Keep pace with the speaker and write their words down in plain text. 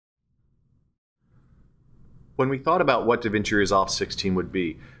When we thought about what DaVinci Resolve 16 would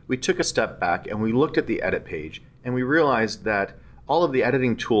be, we took a step back and we looked at the edit page, and we realized that all of the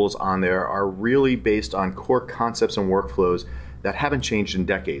editing tools on there are really based on core concepts and workflows that haven't changed in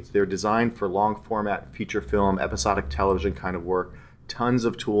decades. They're designed for long format, feature film, episodic television kind of work, tons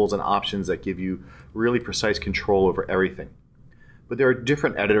of tools and options that give you really precise control over everything. But there are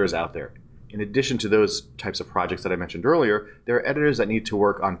different editors out there. In addition to those types of projects that I mentioned earlier, there are editors that need to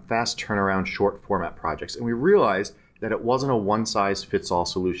work on fast turnaround short format projects. And we realized that it wasn't a one-size-fits-all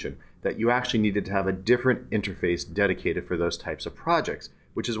solution, that you actually needed to have a different interface dedicated for those types of projects,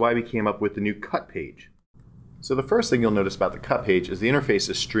 which is why we came up with the new cut page. So the first thing you'll notice about the cut page is the interface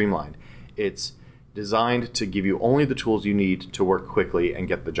is streamlined. It's designed to give you only the tools you need to work quickly and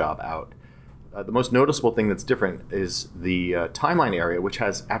get the job out. The most noticeable thing that's different is the timeline area, which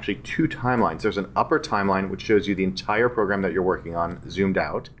has actually two timelines. There's an upper timeline, which shows you the entire program that you're working on zoomed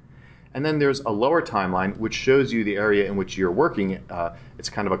out. And then there's a lower timeline, which shows you the area in which you're working. It's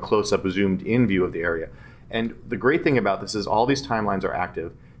kind of a close-up, zoomed-in view of the area. And the great thing about this is all these timelines are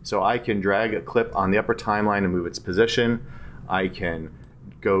active. So I can drag a clip on the upper timeline and move its position. I can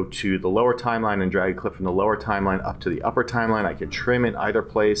go to the lower timeline and drag a clip from the lower timeline up to the upper timeline. I can trim in either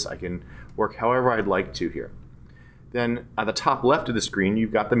place. I can work however I'd like to here. Then at the top left of the screen,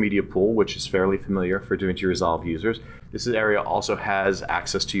 you've got the media pool, which is fairly familiar for DaVinci Resolve users. This area also has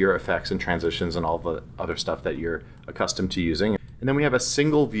access to your effects and transitions and all the other stuff that you're accustomed to using. And then we have a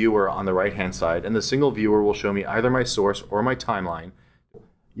single viewer on the right-hand side, and the single viewer will show me either my source or my timeline.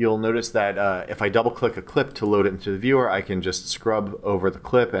 You'll notice that if I double-click a clip to load it into the viewer, I can just scrub over the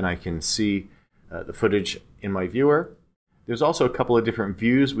clip and I can see the footage in my viewer. There's also a couple of different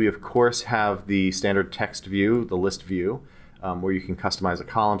views. We, of course, have the standard text view, the list view, where you can customize the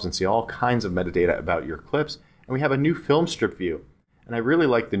columns and see all kinds of metadata about your clips. And we have a new film strip view. And I really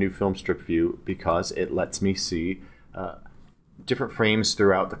like the new film strip view because it lets me see different frames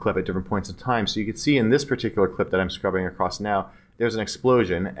throughout the clip at different points in time. So you can see in this particular clip that I'm scrubbing across now, there's an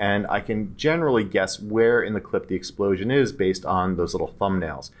explosion, and I can generally guess where in the clip the explosion is based on those little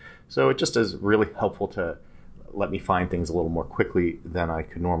thumbnails. So it just is really helpful to let me find things a little more quickly than I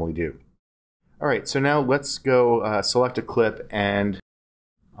could normally do. All right, so now let's go select a clip, and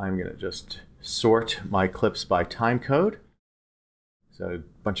I'm going to just sort my clips by time code. So a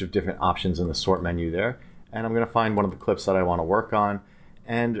bunch of different options in the sort menu there. And I'm going to find one of the clips that I want to work on.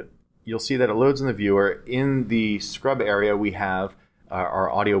 And you'll see that it loads in the viewer. In the scrub area, we have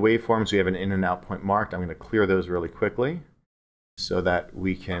our audio waveforms. We have an in and out point marked. I'm going to clear those really quickly so that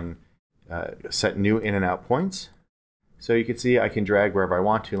we can set new in and out points. So you can see I can drag wherever I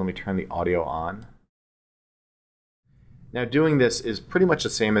want to. Let me turn the audio on. Now doing this is pretty much the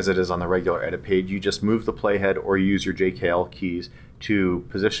same as it is on the regular edit page. You just move the playhead or use your JKL keys to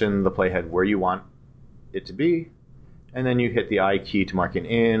position the playhead where you want it to be, and then you hit the I key to mark an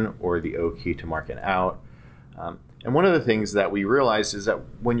in or the O key to mark an out. And one of the things that we realized is that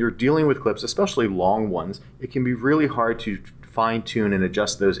when you're dealing with clips, especially long ones, it can be really hard to fine-tune and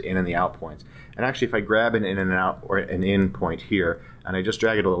adjust those in and the out points. And actually, if I grab an in and out or an in point here and I just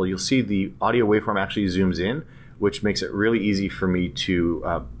drag it a little, you'll see the audio waveform actually zooms in, which makes it really easy for me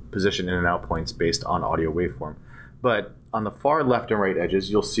to position in and out points based on audio waveform. But on the far left and right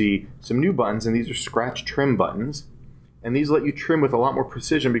edges, you'll see some new buttons, and these are scratch trim buttons. And these let you trim with a lot more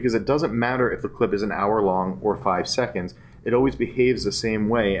precision because it doesn't matter if the clip is an hour long or 5 seconds. It always behaves the same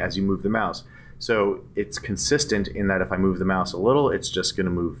way as you move the mouse. So it's consistent in that if I move the mouse a little, it's just going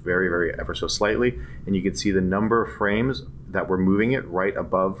to move very, very ever so slightly. And you can see the number of frames that we're moving it right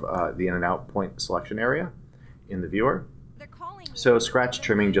above the in and out point selection area in the viewer. So scratch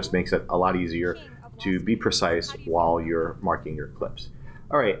trimming just makes it a lot easier to be precise while you're marking your clips.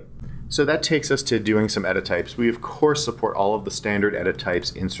 All right, so that takes us to doing some edit types. We of course support all of the standard edit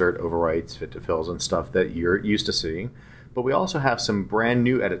types, insert, overwrites, fit to fills, and stuff that you're used to seeing. But we also have some brand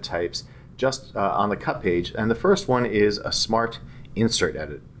new edit types just on the cut page. And the first one is a smart insert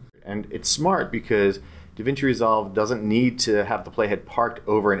edit. And it's smart because DaVinci Resolve doesn't need to have the playhead parked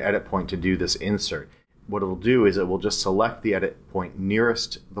over an edit point to do this insert. What it'll do is it will just select the edit point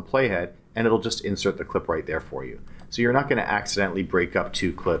nearest the playhead, and it'll just insert the clip right there for you. So you're not going to accidentally break up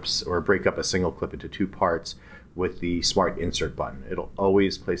two clips or break up a single clip into two parts with the smart insert button. It'll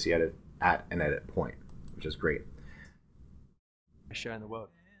always place the edit at an edit point, which is great. Sharing the world.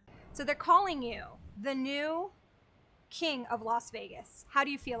 So they're calling you the new king of Las Vegas. How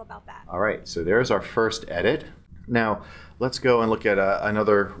do you feel about that? All right, so there's our first edit. Now, let's go and look at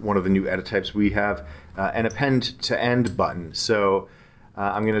another one of the new edit types. We have an append to end button. So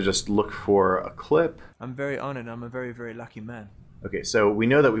I'm going to just look for a clip. I'm very honored. I'm a very, very lucky man. Okay, so we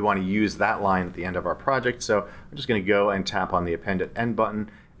know that we want to use that line at the end of our project, so I'm just going to go and tap on the Append at End button,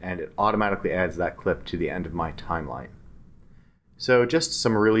 and it automatically adds that clip to the end of my timeline. So just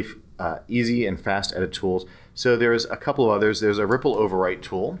some really easy and fast edit tools. So there's a couple of others. There's a ripple overwrite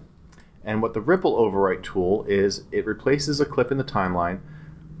tool, and what the ripple overwrite tool is, it replaces a clip in the timeline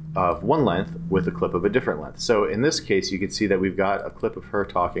of one length with a clip of a different length. So in this case, you can see that we've got a clip of her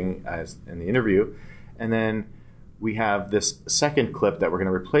talking as in the interview, and then we have this second clip that we're going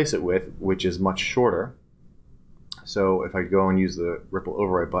to replace it with, which is much shorter. So if I go and use the ripple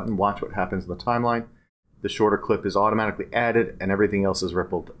override button, watch what happens in the timeline. The shorter clip is automatically added and everything else is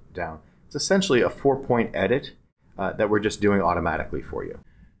rippled down. It's essentially a 4-point edit that we're just doing automatically for you.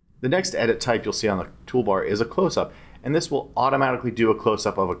 The next edit type you'll see on the toolbar is a close-up, and this will automatically do a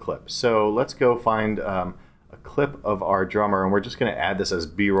close-up of a clip. So let's go find a clip of our drummer, and we're just going to add this as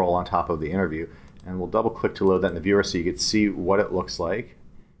B-roll on top of the interview. And we'll double click to load that in the viewer so you can see what it looks like.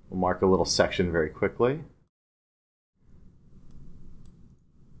 We'll mark a little section very quickly.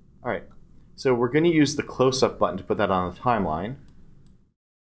 All right, so we're going to use the close-up button to put that on the timeline.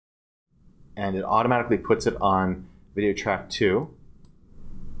 And it automatically puts it on video track 2,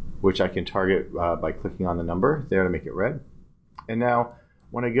 which I can target by clicking on the number there to make it red. And now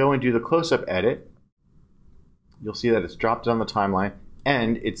when I go and do the close-up edit, you'll see that it's dropped on the timeline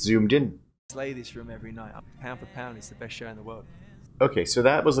and it's zoomed in. Play this room every night. Pound for pound, it's the best show in the world. Okay, so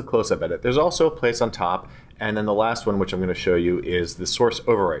that was a close-up edit. There's also a place on top, and then the last one, which I'm going to show you, is the source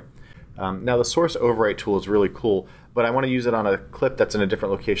overwrite. Now the source overwrite tool is really cool, but I want to use it on a clip that's in a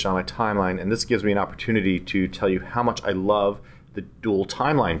different location on my timeline, and this gives me an opportunity to tell you how much I love the dual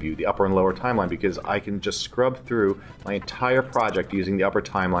timeline view, the upper and lower timeline, because I can just scrub through my entire project using the upper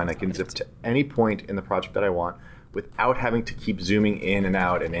timeline. I can zip to any point in the project that I want without having to keep zooming in and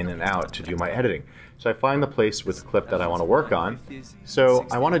out and in and out to do my editing. So I find the place with the clip that I want to work on. So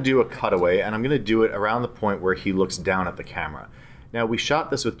I want to do a cutaway, and I'm going to do it around the point where he looks down at the camera. Now we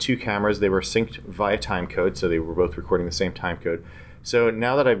shot this with 2 cameras. They were synced via timecode, so they were both recording the same timecode. So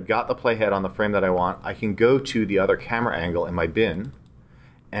now that I've got the playhead on the frame that I want, I can go to the other camera angle in my bin,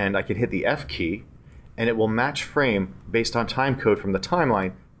 and I can hit the F key, and it will match frame based on timecode from the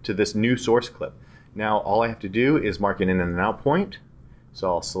timeline to this new source clip. Now all I have to do is mark an in and an out point. So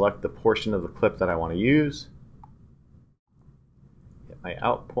I'll select the portion of the clip that I want to use, hit my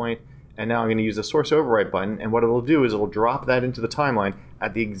out point, and now I'm going to use the source overwrite button, and what it'll do is it'll drop that into the timeline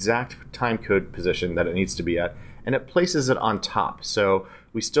at the exact timecode position that it needs to be at, and it places it on top. So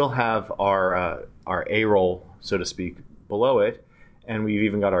we still have our A-roll, so to speak, below it, and we've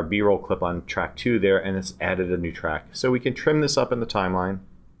even got our B-roll clip on track 2 there, and it's added a new track. So we can trim this up in the timeline.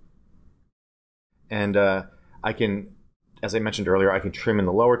 And I can, as I mentioned earlier, I can trim in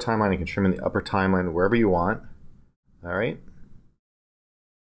the lower timeline, I can trim in the upper timeline, wherever you want. All right.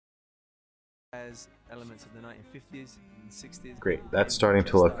 As elements of the 1950s and 60s. Great, that's starting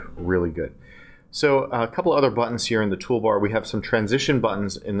to look really good. So a couple other buttons here in the toolbar. We have some transition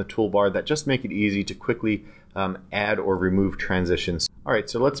buttons in the toolbar that just make it easy to quickly add or remove transitions. All right,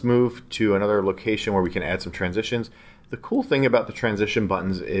 so let's move to another location where we can add some transitions. The cool thing about the transition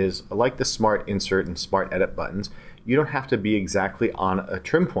buttons is, like the Smart Insert and Smart Edit buttons, you don't have to be exactly on a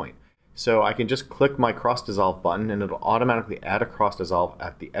trim point. So I can just click my cross dissolve button and it'll automatically add a cross dissolve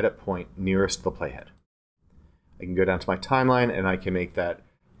at the edit point nearest the playhead. I can go down to my timeline and I can make that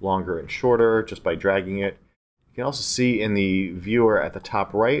longer and shorter just by dragging it. You can also see in the viewer at the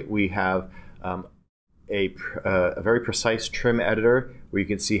top right, we have a very precise trim editor where you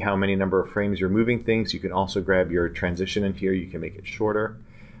can see how many number of frames you're moving things. You can also grab your transition in here. You can make it shorter.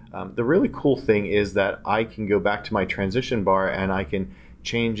 The really cool thing is that I can go back to my transition bar and I can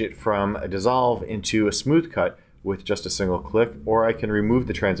change it from a dissolve into a smooth cut with just a single click, or I can remove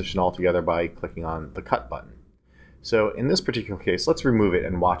the transition altogether by clicking on the cut button. So in this particular case, let's remove it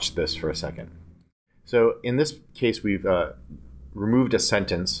and watch this for a second. So in this case, we've removed a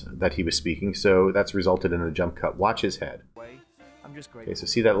sentence that he was speaking, so that's resulted in a jump cut. Watch his head. Okay, so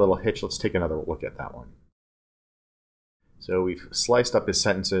see that little hitch? Let's take another look at that one. So we've sliced up his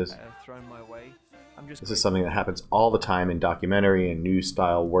sentences. This is something that happens all the time in documentary and news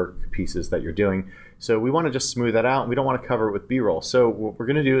style work pieces that you're doing. So we want to just smooth that out, and we don't want to cover it with B-roll. So what we're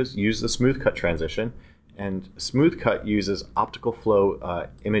going to do is use the smooth cut transition, and smooth cut uses optical flow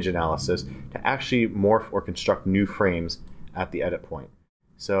image analysis to actually morph or construct new frames at the edit point.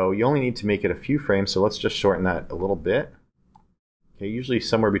 So you only need to make it a few frames, so let's just shorten that a little bit. Okay, usually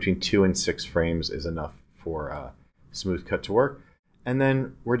somewhere between 2 and 6 frames is enough for smooth cut to work. And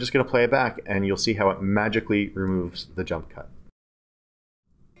then we're just going to play it back, and you'll see how it magically removes the jump cut.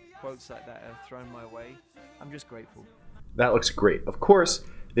 Quotes like that are thrown my way. I'm just grateful. That looks great. Of course,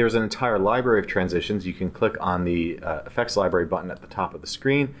 there's an entire library of transitions. You can click on the effects library button at the top of the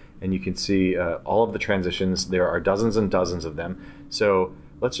screen, and you can see all of the transitions. There are dozens and dozens of them. So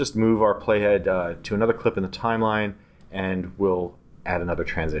let's just move our playhead to another clip in the timeline, and we'll add another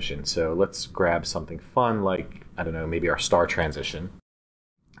transition. So let's grab something fun like, I don't know, maybe our star transition.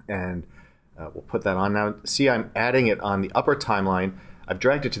 And we'll put that on now. See, I'm adding it on the upper timeline. I've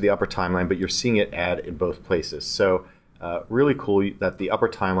dragged it to the upper timeline, but you're seeing it add in both places. So really cool that the upper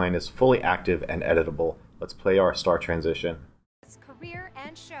timeline is fully active and editable. Let's play our star transition. Career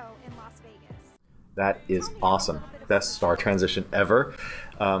and show in Las Vegas. That is awesome. Best star transition ever.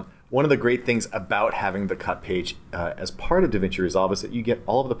 One of the great things about having the cut page as part of DaVinci Resolve is that you get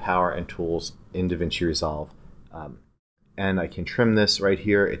all of the power and tools in DaVinci Resolve. And I can trim this right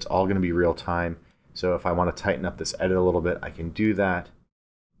here. It's all going to be real time. So if I want to tighten up this edit a little bit, I can do that.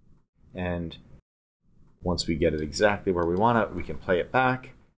 And once we get it exactly where we want it, we can play it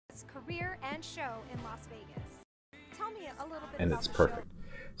back. Career and show in Las Vegas. Tell me a little bit and about it's the perfect. show.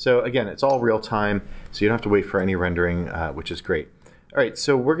 So again, it's all real time, so you don't have to wait for any rendering, which is great. All right,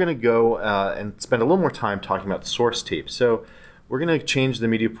 so we're going to go and spend a little more time talking about source tape. So we're going to change the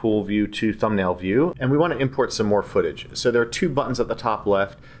media pool view to thumbnail view, and we want to import some more footage. So there are two buttons at the top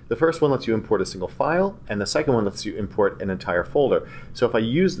left. The first one lets you import a single file, and the second one lets you import an entire folder. So if I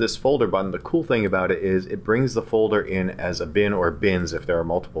use this folder button, the cool thing about it is it brings the folder in as a bin or bins if there are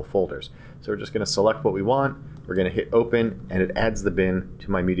multiple folders. So we're just going to select what we want. We're going to hit open, and it adds the bin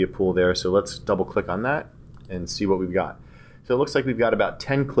to my media pool there. So let's double click on that and see what we've got. So it looks like we've got about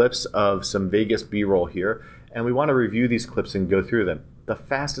 10 clips of some Vegas B-roll here, and we want to review these clips and go through them. The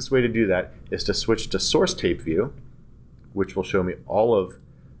fastest way to do that is to switch to source tape view, which will show me all of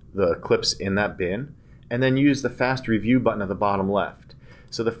the clips in that bin, and then use the fast review button at the bottom left.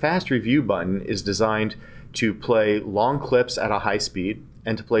 So the fast review button is designed to play long clips at a high speed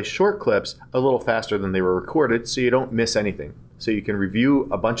and to play short clips a little faster than they were recorded, so you don't miss anything. So you can review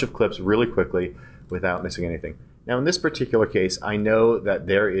a bunch of clips really quickly without missing anything. Now in this particular case, I know that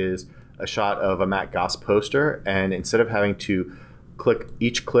there is a shot of a Matt Goss poster, and instead of having to click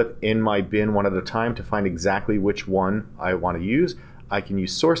each clip in my bin one at a time to find exactly which one I want to use, I can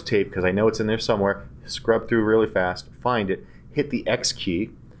use source tape because I know it's in there somewhere, scrub through really fast, find it, hit the X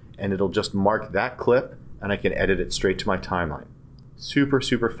key, and it'll just mark that clip, and I can edit it straight to my timeline. Super,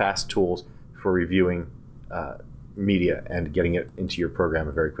 super fast tools for reviewing media and getting it into your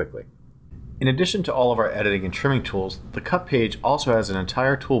program very quickly. In addition to all of our editing and trimming tools, the cut page also has an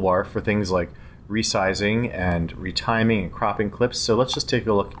entire toolbar for things like resizing and retiming and cropping clips. So let's just take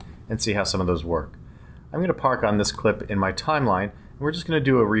a look and see how some of those work. I'm going to park on this clip in my timeline, and we're just going to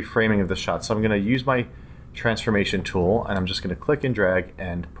do a reframing of the shot. So I'm going to use my transformation tool, and I'm just going to click and drag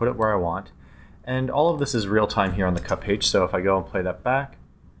and put it where I want. And all of this is real time here on the cut page. So if I go and play that back,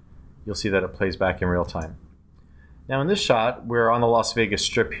 you'll see that it plays back in real time. Now in this shot, we're on the Las Vegas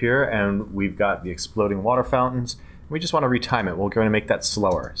Strip here, and we've got the exploding water fountains. We just want to retime it. We're going to make that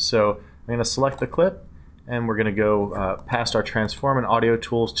slower. So I'm going to select the clip, and we're going to go past our transform and audio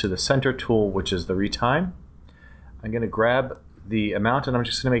tools to the center tool, which is the retime. I'm going to grab the amount, and I'm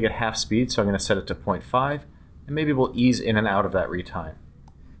just going to make it half speed, so I'm going to set it to 0.5, and maybe we'll ease in and out of that retime.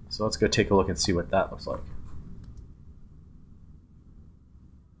 So let's go take a look and see what that looks like.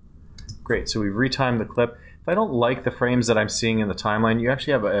 Great, so we've retimed the clip. If I don't like the frames that I'm seeing in the timeline, you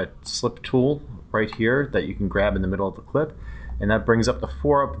actually have a slip tool right here that you can grab in the middle of the clip, and that brings up the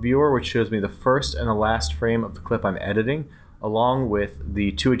 4-up viewer, which shows me the first and the last frame of the clip I'm editing, along with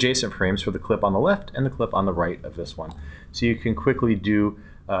the 2 adjacent frames for the clip on the left and the clip on the right of this one. So you can quickly do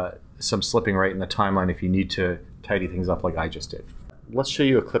some slipping right in the timeline if you need to tidy things up like I just did. Let's show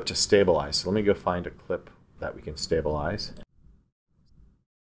you a clip to stabilize. So let me go find a clip that we can stabilize.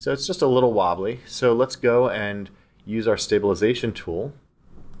 So it's just a little wobbly. So let's go and use our stabilization tool.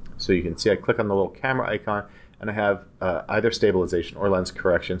 So you can see I click on the little camera icon, and I have either stabilization or lens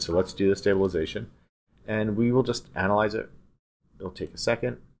correction. So let's do the stabilization, and we will just analyze it. It'll take a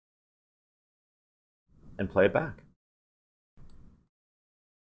second and play it back.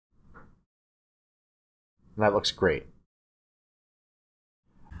 And that looks great.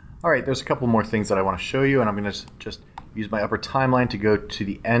 All right, there's a couple more things that I want to show you, and I'm going to just use my upper timeline to go to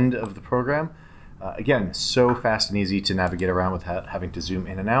the end of the program. Again, so fast and easy to navigate around without having to zoom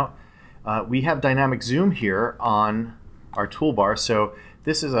in and out. We have dynamic zoom here on our toolbar, so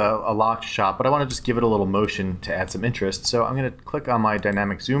this is a locked shot, but I want to just give it a little motion to add some interest. So I'm going to click on my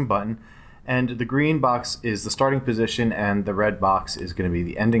dynamic zoom button, and the green box is the starting position, and the red box is going to be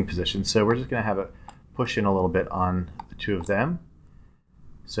the ending position. So we're just going to have it push in a little bit on the two of them.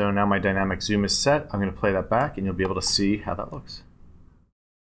 So now my dynamic zoom is set. I'm going to play that back and you'll be able to see how that looks.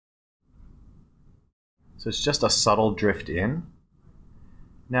 So it's just a subtle drift in.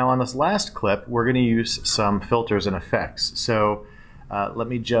 Now on this last clip, we're going to use some filters and effects. So let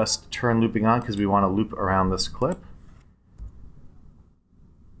me just turn looping on because we want to loop around this clip.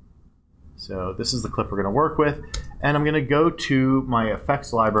 So this is the clip we're going to work with. And I'm going to go to my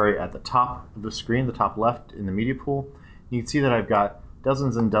effects library at the top of the screen, the top left in the media pool. You can see that I've got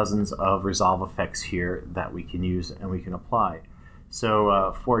dozens and dozens of Resolve effects here that we can use and we can apply.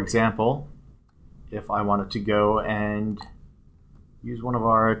 So for example, if I wanted to go and use one of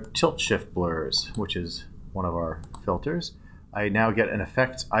our tilt shift blurs, which is one of our filters, I now get an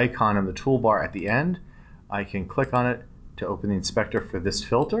effects icon in the toolbar at the end. I can click on it to open the inspector for this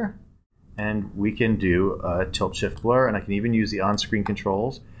filter, and we can do a tilt shift blur, and I can even use the on-screen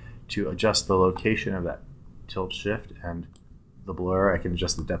controls to adjust the location of that tilt shift and the blur. I can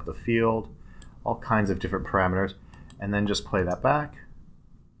adjust the depth of field, all kinds of different parameters, and then just play that back.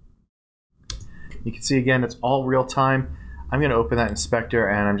 You can see again it's all real time. I'm going to open that inspector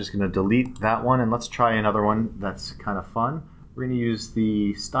and I'm just going to delete that one, and let's try another one that's kind of fun. We're going to use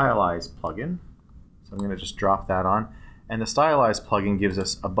the Stylize plugin. So I'm going to just drop that on. And the Stylize plugin gives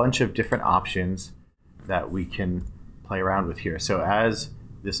us a bunch of different options that we can play around with here. So as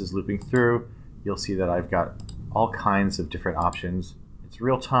this is looping through, you'll see that I've got all kinds of different options. It's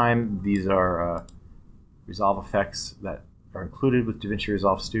real time. These are Resolve effects that are included with DaVinci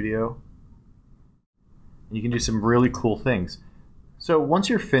Resolve Studio. And you can do some really cool things. So once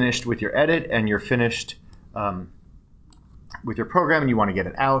you're finished with your edit and you're finished with your program and you want to get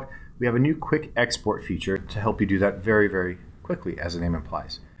it out, we have a new quick export feature to help you do that very, very quickly, as the name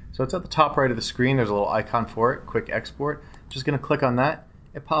implies. So it's at the top right of the screen. There's a little icon for it, quick export. Just going to click on that.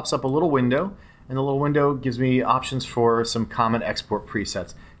 It pops up a little window, and the little window gives me options for some common export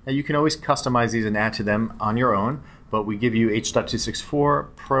presets. Now you can always customize these and add to them on your own, but we give you H.264,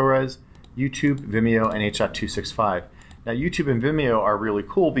 ProRes, YouTube, Vimeo, and H.265. Now YouTube and Vimeo are really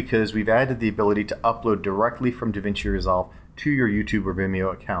cool because we've added the ability to upload directly from DaVinci Resolve to your YouTube or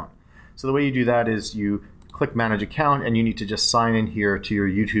Vimeo account. So the way you do that is you click Manage Account, and you need to just sign in here to your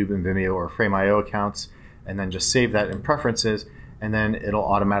YouTube and Vimeo or Frame.io accounts, and then just save that in Preferences, and then it'll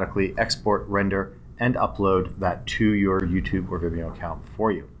automatically export, render, and upload that to your YouTube or Vimeo account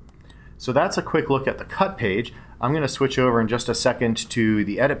for you. So that's a quick look at the cut page. I'm going to switch over in just a second to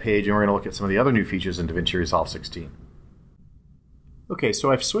the edit page, and we're going to look at some of the other new features in DaVinci Resolve 16. Okay,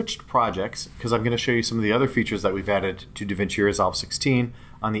 so I've switched projects because I'm going to show you some of the other features that we've added to DaVinci Resolve 16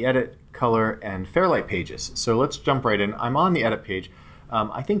 on the Edit, Color, and Fairlight pages. So let's jump right in. I'm on the Edit page.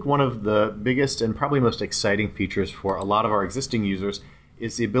 I think one of the biggest and probably most exciting features for a lot of our existing users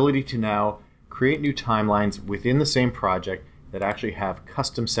is the ability to now create new timelines within the same project that actually have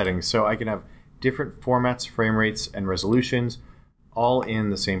custom settings. So I can have different formats, frame rates, and resolutions all in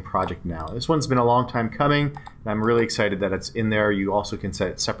the same project now. This one's been a long time coming, and I'm really excited that it's in there. You also can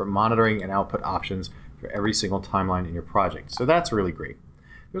set separate monitoring and output options for every single timeline in your project. So that's really great.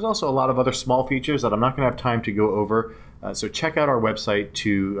 There's also a lot of other small features that I'm not going to have time to go over, so check out our website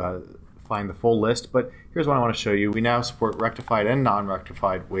to find the full list, but here's what I want to show you. We now support rectified and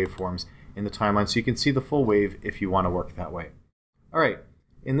non-rectified waveforms in the timeline, so you can see the full wave if you want to work that way. All right,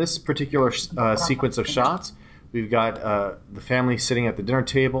 in this particular sequence of shots, we've got the family sitting at the dinner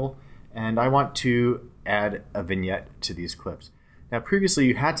table, and I want to add a vignette to these clips. Now previously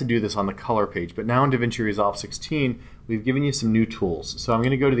you had to do this on the color page, but now in DaVinci Resolve 16 we've given you some new tools. So I'm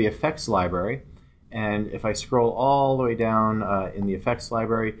going to go to the effects library, and if I scroll all the way down in the effects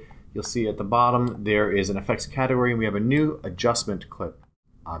library, you'll see at the bottom there is an effects category, and we have a new adjustment clip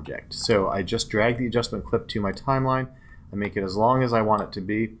object. So I just drag the adjustment clip to my timeline, I make it as long as I want it to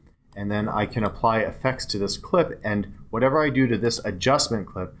be, and then I can apply effects to this clip, and whatever I do to this adjustment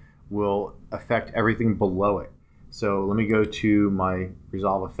clip will affect everything below it. So let me go to my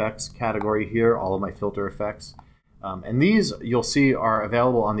Resolve Effects category here, all of my filter effects. And these, you'll see, are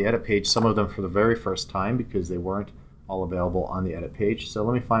available on the edit page, some of them for the very first time because they weren't all available on the edit page. So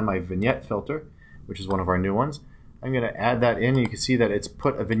let me find my vignette filter, which is one of our new ones. I'm going to add that in. You can see that it's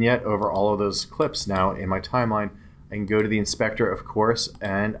put a vignette over all of those clips now in my timeline. I can go to the inspector, of course,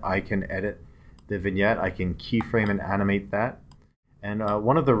 and I can edit the vignette. I can keyframe and animate that. And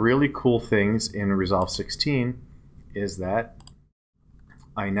one of the really cool things in Resolve 16 is that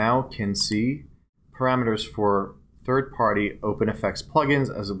I now can see parameters for third-party OpenFX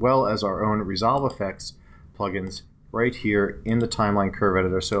plugins as well as our own Resolve Effects plugins right here in the timeline curve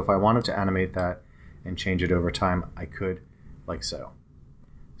editor. So if I wanted to animate that and change it over time, I could, like so.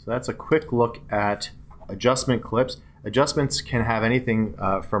 So that's a quick look at adjustment clips. Adjustments can have anything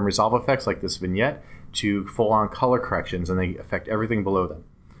from resolve effects like this vignette to full-on color corrections, and they affect everything below them.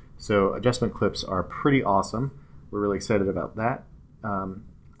 So adjustment clips are pretty awesome. We're really excited about that.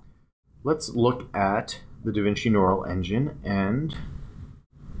 Let's look at the DaVinci Neural Engine and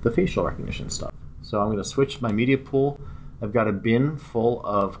the facial recognition stuff. So I'm going to switch my media pool. I've got a bin full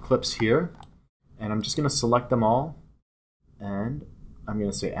of clips here, and I'm just going to select them all, and I'm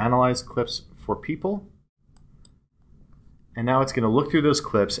going to say Analyze Clips for People. And now it's going to look through those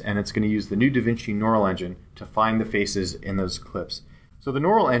clips, and it's going to use the new DaVinci Neural Engine to find the faces in those clips. So the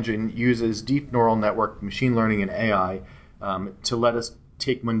Neural Engine uses deep neural network machine learning and AI to let us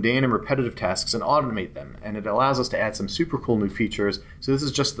take mundane and repetitive tasks and automate them. And it allows us to add some super cool new features. So this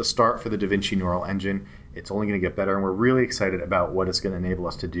is just the start for the DaVinci Neural Engine. It's only going to get better, and we're really excited about what it's going to enable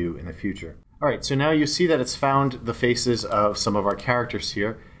us to do in the future. All right, so now you see that it's found the faces of some of our characters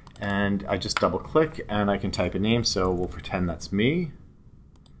here. And I just double click and I can type a name, so we'll pretend that's me.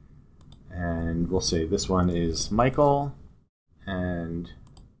 And we'll say this one is Michael, and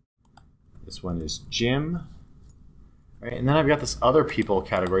this one is Jim. Right, and then I've got this other people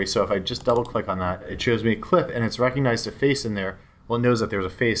category, so if I just double click on that, it shows me a clip and it's recognized a face in there. Well, it knows that there's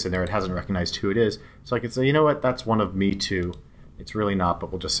a face in there, it hasn't recognized who it is. So I can say, you know what, that's one of me too. It's really not,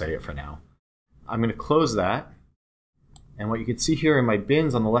 but we'll just say it for now. I'm going to close that. And what you can see here in my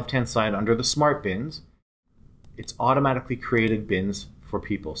bins on the left-hand side under the smart bins, it's automatically created bins for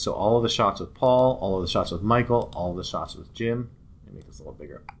people. So all of the shots with Paul, all of the shots with Michael, all of the shots with Jim, let me make this a little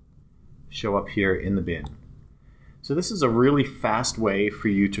bigger, show up here in the bin. So this is a really fast way for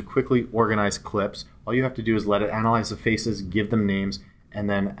you to quickly organize clips. All you have to do is let it analyze the faces, give them names, and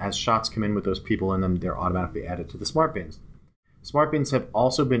then as shots come in with those people in them, they're automatically added to the smart bins. Smart bins have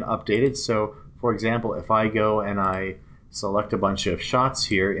also been updated. So for example, if I go and I select a bunch of shots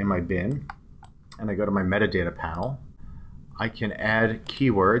here in my bin, and I go to my metadata panel, I can add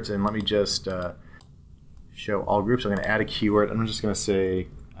keywords, and let me just show all groups. I'm going to add a keyword, and I'm just going to say,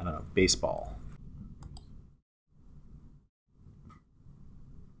 I don't know, baseball.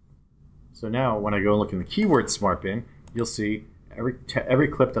 So now when I go and look in the keyword smart bin, you'll see every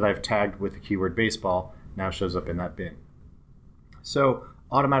clip that I've tagged with the keyword baseball now shows up in that bin. So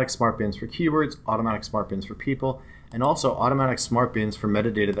automatic smart bins for keywords, automatic smart bins for people, and also automatic smart bins for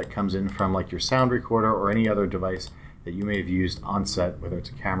metadata that comes in from like your sound recorder or any other device that you may have used on set, whether it's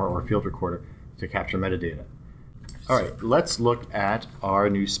a camera or a field recorder, to capture metadata. All right, let's look at our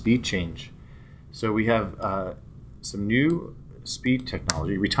new speed change. So we have some new speed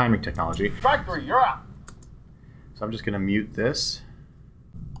technology, retiming technology. Factory, you're up. So I'm just going to mute this.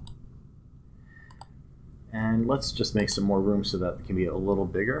 And let's just make some more room so that it can be a little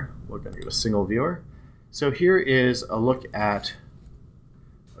bigger. We're going to go to single viewer. So here is a look at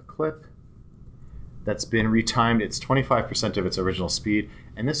a clip that's been retimed. It's 25% of its original speed,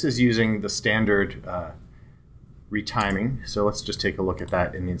 and this is using the standard retiming. So let's just take a look at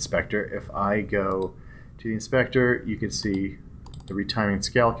that in the inspector. If I go to the inspector, you can see the retiming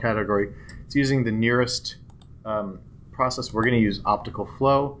scale category. It's using the nearest process. We're going to use optical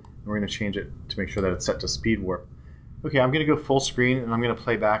flow, and we're going to change it to make sure that it's set to speed warp. Okay, I'm going to go full screen, and I'm going to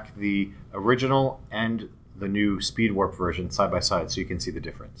play back the original and the new speed warp version side by side so you can see the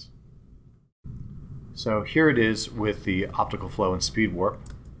difference. So here it is with the optical flow and speed warp.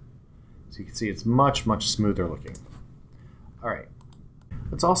 So you can see it's much, much smoother looking. All right,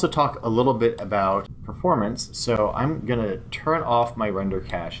 let's also talk a little bit about performance. So I'm going to turn off my render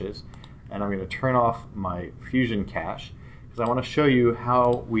caches, and I'm going to turn off my Fusion cache, because I want to show you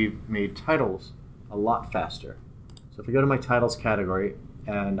how we've made titles a lot faster. So if I go to my titles category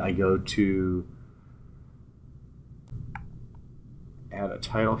and I go to add a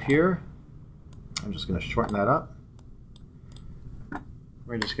title here, I'm just going to shorten that up.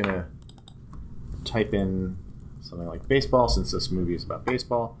 We're just going to type in something like baseball, since this movie is about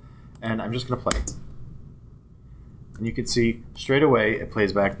baseball, and I'm just going to play. And you can see straight away it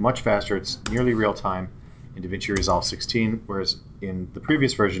plays back much faster. It's nearly real time in DaVinci Resolve 16, whereas in the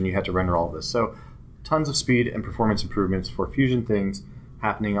previous version you had to render all of this. So tons of speed and performance improvements for Fusion things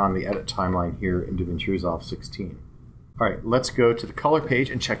happening on the edit timeline here in DaVinci Resolve 16. All right, let's go to the color page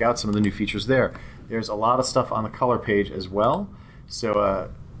and check out some of the new features there. There's a lot of stuff on the color page as well.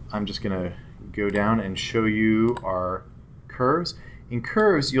 So I'm just going to go down and show you our curves. In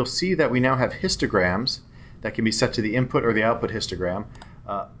curves, you'll see that we now have histograms that can be set to the input or the output histogram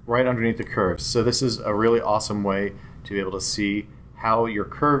right underneath the curves. So this is a really awesome way to be able to see how your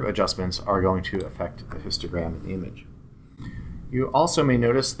curve adjustments are going to affect the histogram in the image. You also may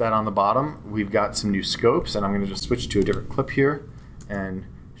notice that on the bottom we've got some new scopes, and I'm going to just switch to a different clip here and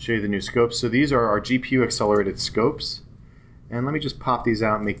show you the new scopes. So these are our GPU accelerated scopes. And let me just pop these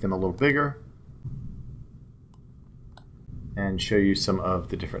out and make them a little bigger and show you some of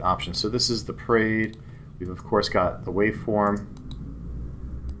the different options. So this is the parade. We've of course got the waveform,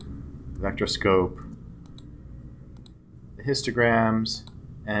 vector scope, the histograms,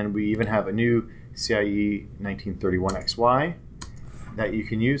 and we even have a new CIE 1931XY that you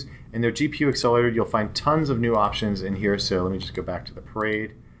can use. And they're GPU accelerated. You'll find tons of new options in here. So let me just go back to the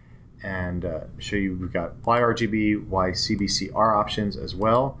parade and show you we've got YRGB, YCBCR options as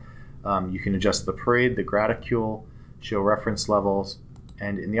well. You can adjust the parade, the graticule, show reference levels,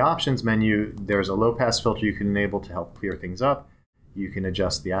 and in the options menu there's a low pass filter you can enable to help clear things up. You can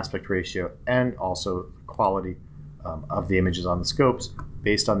adjust the aspect ratio and also the quality of the images on the scopes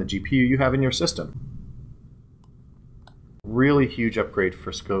based on the GPU you have in your system. Really huge upgrade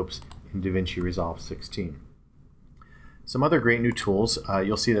for scopes in DaVinci Resolve 16. Some other great new tools.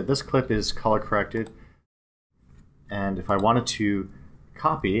 You'll see that this clip is color corrected, and if I wanted to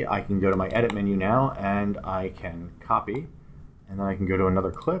copy, I can go to my edit menu now and I can copy, and then I can go to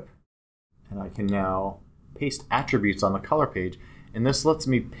another clip and I can now paste attributes on the color page, and this lets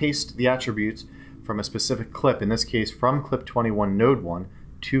me paste the attributes from a specific clip, in this case from clip 21 node 1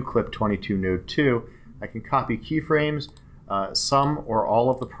 to clip 22 node 2. I can copy keyframes, some or all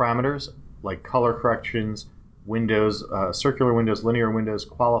of the parameters like color corrections, windows, circular windows, linear windows,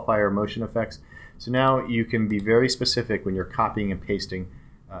 qualifier, motion effects. So now you can be very specific when you're copying and pasting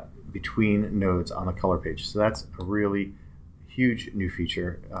between nodes on the color page. So that's a really huge new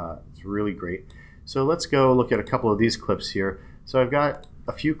feature. It's really great. So let's go look at a couple of these clips here. So I've got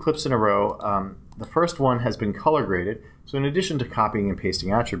a few clips in a row. The first one has been color graded. So in addition to copying and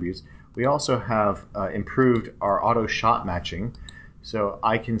pasting attributes, we also have improved our auto shot matching. So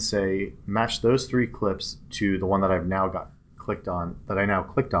I can say match those 3 clips to the one that I've now got clicked on, that I now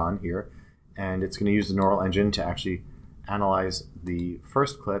clicked on here, and it's going to use the Neural Engine to actually analyze the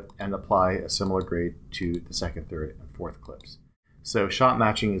first clip and apply a similar grade to the second, third, and fourth clips. So shot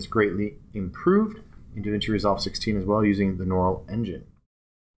matching is greatly improved in DaVinci Resolve 16 as well using the Neural Engine.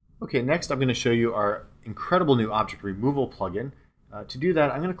 Okay, next I'm going to show you our incredible new object removal plugin. To do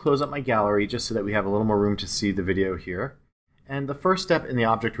that, I'm going to close up my gallery just so that we have a little more room to see the video here. And the first step in the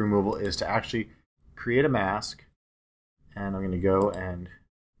object removal is to actually create a mask. And I'm going to go and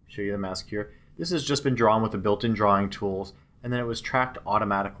show you the mask here. This has just been drawn with the built-in drawing tools, and then it was tracked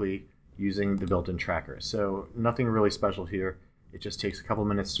automatically using the built-in tracker. So nothing really special here. It just takes a couple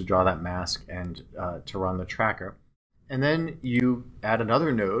minutes to draw that mask and to run the tracker. And then you add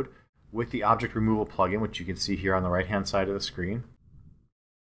another node with the object removal plugin, which you can see here on the right-hand side of the screen.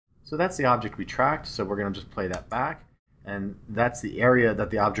 So that's the object we tracked, so we're going to just play that back. And that's the area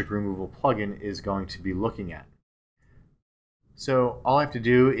that the object removal plugin is going to be looking at. So all I have to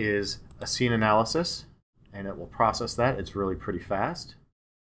do is a scene analysis, and it will process that. It's really pretty fast.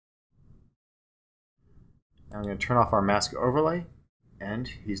 Now I'm going to turn off our mask overlay, and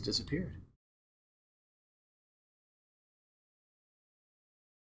he's disappeared.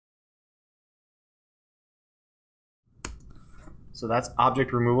 So that's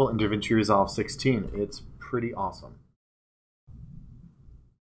object removal in DaVinci Resolve 16. It's pretty awesome.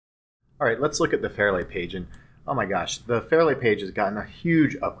 All right, let's look at the Fairlight page. And oh my gosh, the Fairlight page has gotten a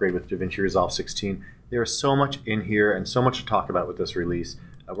huge upgrade with DaVinci Resolve 16. There is so much in here and so much to talk about with this release.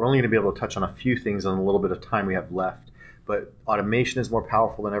 We're only going to be able to touch on a few things in a little bit of time we have left. But automation is more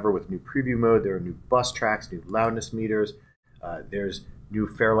powerful than ever with new preview mode. There are new bus tracks, new loudness meters. There's new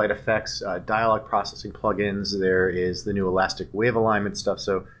Fairlight effects, dialogue processing plugins. There is the new elastic wave alignment stuff.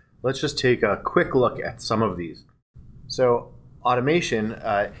 So let's just take a quick look at some of these. So automation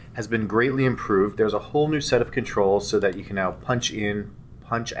has been greatly improved. There's a whole new set of controls so that you can now punch in,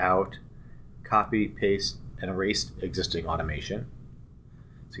 punch out, copy, paste, and erase existing automation.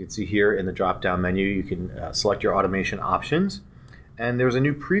 So you can see here in the drop-down menu, you can select your automation options. And there's a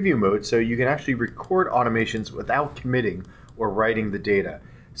new preview mode, so you can actually record automations without committing or writing the data.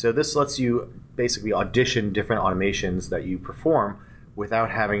 So this lets you basically audition different automations that you perform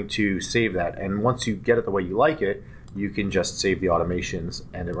without having to save that. And once you get it the way you like it, you can just save the automations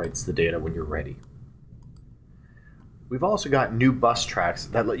and it writes the data when you're ready. We've also got new bus tracks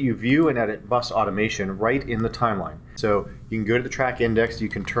that let you view and edit bus automation right in the timeline. So you can go to the track index, you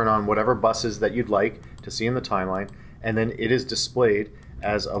can turn on whatever buses that you'd like to see in the timeline, and then it is displayed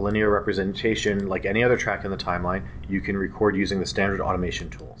as a linear representation like any other track in the timeline. You can record using the standard automation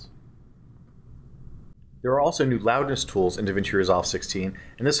tools. There are also new loudness tools in DaVinci Resolve 16,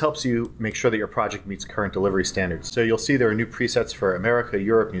 and this helps you make sure that your project meets current delivery standards. So you'll see there are new presets for America,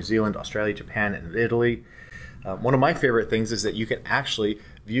 Europe, New Zealand, Australia, Japan, and Italy. One of my favorite things is that you can actually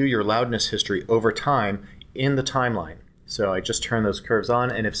view your loudness history over time in the timeline. So I just turn those curves on,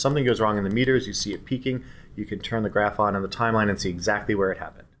 and if something goes wrong in the meters, you see it peaking, you can turn the graph on in the timeline and see exactly where it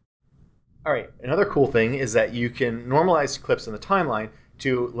happened. All right, another cool thing is that you can normalize clips in the timeline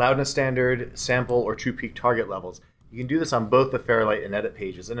to loudness standard, sample, or true peak target levels. You can do this on both the Fairlight and edit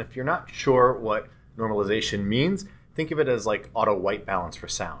pages. And if you're not sure what normalization means, think of it as like auto white balance for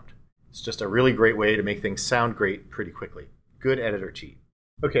sound. It's just a really great way to make things sound great pretty quickly. Good editor cheat.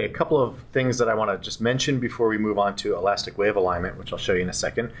 Okay, a couple of things that I want to just mention before we move on to elastic wave alignment, which I'll show you in a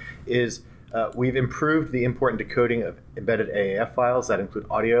second, is we've improved the import and decoding of embedded AAF files that include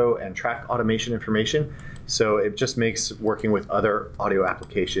audio and track automation information. So it just makes working with other audio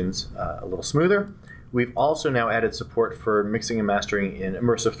applications a little smoother. We've also now added support for mixing and mastering in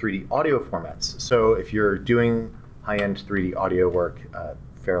immersive 3D audio formats. So if you're doing high-end 3D audio work,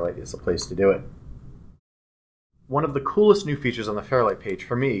 Fairlight is the place to do it. One of the coolest new features on the Fairlight page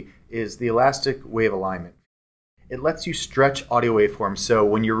for me is the elastic wave alignment. It lets you stretch audio waveforms, so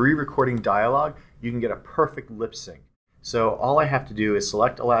when you're re-recording dialogue, you can get a perfect lip sync. So all I have to do is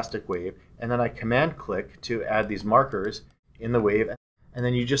select elastic wave, and then I command click to add these markers in the wave, and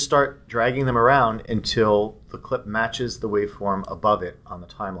then you just start dragging them around until the clip matches the waveform above it on the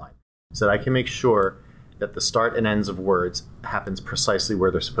timeline, so that I can make sure that the start and ends of words happens precisely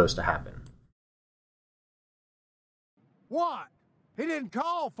where they're supposed to happen. What? He didn't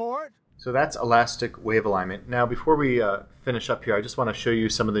call for it. So that's elastic wave alignment. Now before we finish up here, I just want to show you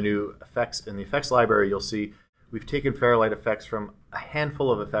some of the new effects. In the effects library, you'll see we've taken Fairlight effects from a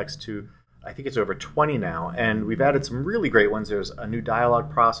handful of effects to, I think it's over 20 now, and we've added some really great ones. There's a new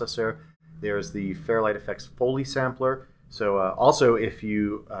dialogue processor. There's the Fairlight effects Foley sampler. So also if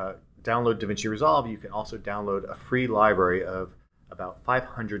you download DaVinci Resolve, you can also download a free library of about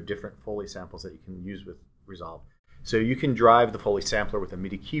 500 different Foley samples that you can use with Resolve. So you can drive the Foley sampler with a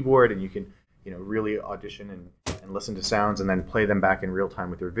MIDI keyboard, and you can really audition and listen to sounds and then play them back in real time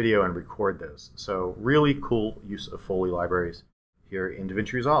with your video and record those. So really cool use of Foley libraries here in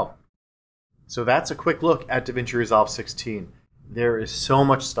DaVinci Resolve. So that's a quick look at DaVinci Resolve 16. There is so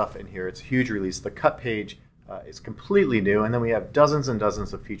much stuff in here. It's a huge release. The cut page is completely new, and then we have dozens and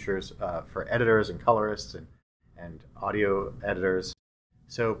dozens of features for editors and colorists and audio editors.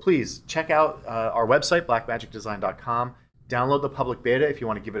 So please check out our website, blackmagicdesign.com. Download the public beta if you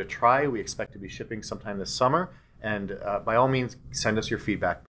want to give it a try. We expect to be shipping sometime this summer. And by all means, send us your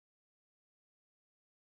feedback.